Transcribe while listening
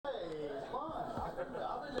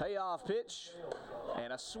Payoff pitch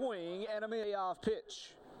and a swing and a payoff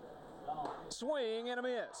pitch. Swing and a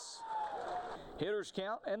miss. Hitters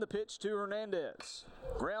count and the pitch to Hernandez.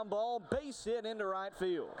 Ground ball, base hit into right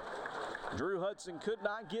field. Drew Hudson could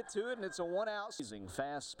not get to it, and it's a one-out. Using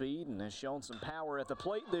fast speed and has shown some power at the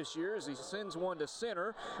plate this year as he sends one to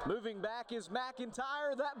center. Moving back is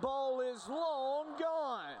McIntyre. That ball is long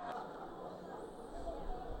gone.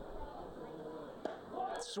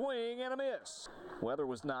 Swing and a miss. Weather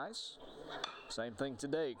was nice. Same thing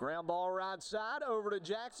today. Ground ball right side over to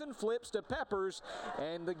Jackson, flips to Peppers,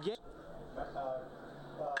 and the game.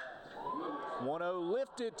 1-0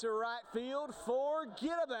 lifted to right field.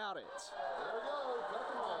 Forget about it.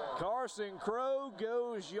 Carson Crowe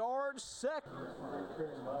goes yard second.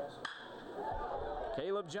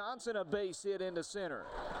 Caleb Johnson, a base hit into center.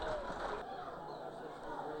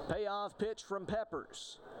 Payoff pitch from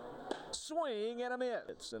Peppers. Swing and a miss.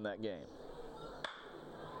 It's in that game.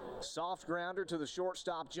 Soft grounder to the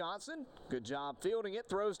shortstop Johnson. Good job fielding it.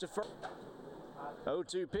 Throws to first.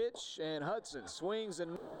 0-2 pitch, and Hudson swings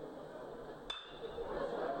and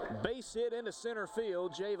base hit into center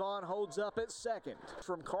field. Javon holds up at second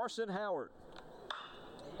from Carson Howard.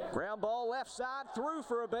 Ground ball left side through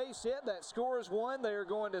for a base hit. That scores one. They're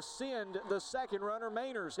going to send the second runner,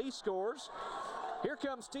 Mainers. He scores. Here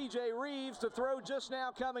comes TJ Reeves to throw just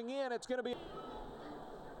now coming in. It's going to be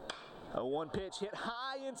a 1 pitch hit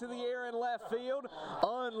high into the air in left field.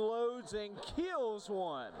 Unloads and kills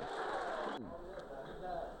one.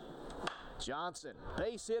 Johnson,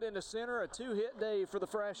 base hit into center, a 2-hit day for the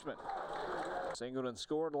freshman. Singleton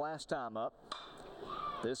scored last time up.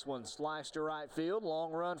 This one sliced to right field,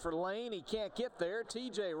 long run for Lane. He can't get there.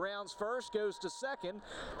 TJ rounds first, goes to second.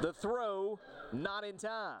 The throw, not in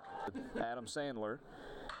time. Adam Sandler.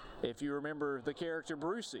 If you remember the character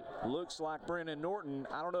Brucey, looks like Brennan Norton.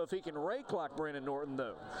 I don't know if he can rake like Brennan Norton,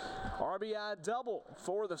 though. RBI double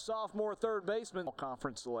for the sophomore third baseman.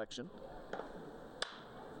 Conference selection.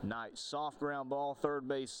 Nice soft ground ball, third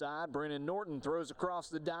base side. Brennan Norton throws across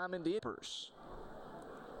the diamond to Ippers.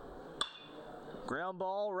 Ground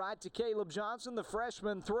ball right to Caleb Johnson. The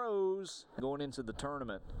freshman throws. Going into the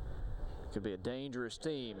tournament. Could be a dangerous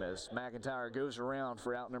team as McIntyre goes around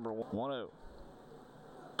for out number 1-0.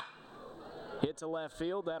 Hit to left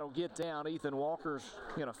field. That'll get down. Ethan Walker's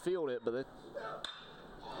going to field it,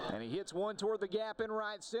 and he hits one toward the gap in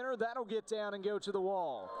right center. That'll get down and go to the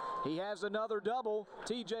wall. He has another double.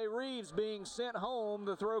 TJ Reeves being sent home.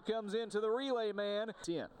 The throw comes into the relay man.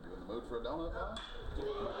 10.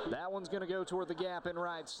 That one's going to go toward the gap in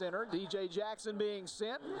right center. DJ Jackson being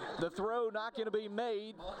sent. The throw not going to be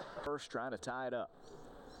made. First trying to tie it up.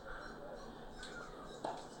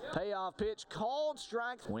 Payoff pitch called,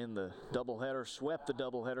 strike. Win the doubleheader, swept the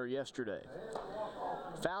doubleheader yesterday.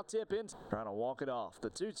 Foul tip in, trying to walk it off. The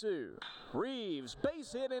 2-2. Reeves,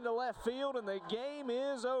 base hit into left field, and the game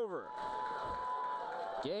is over.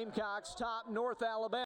 Gamecocks top North Alabama.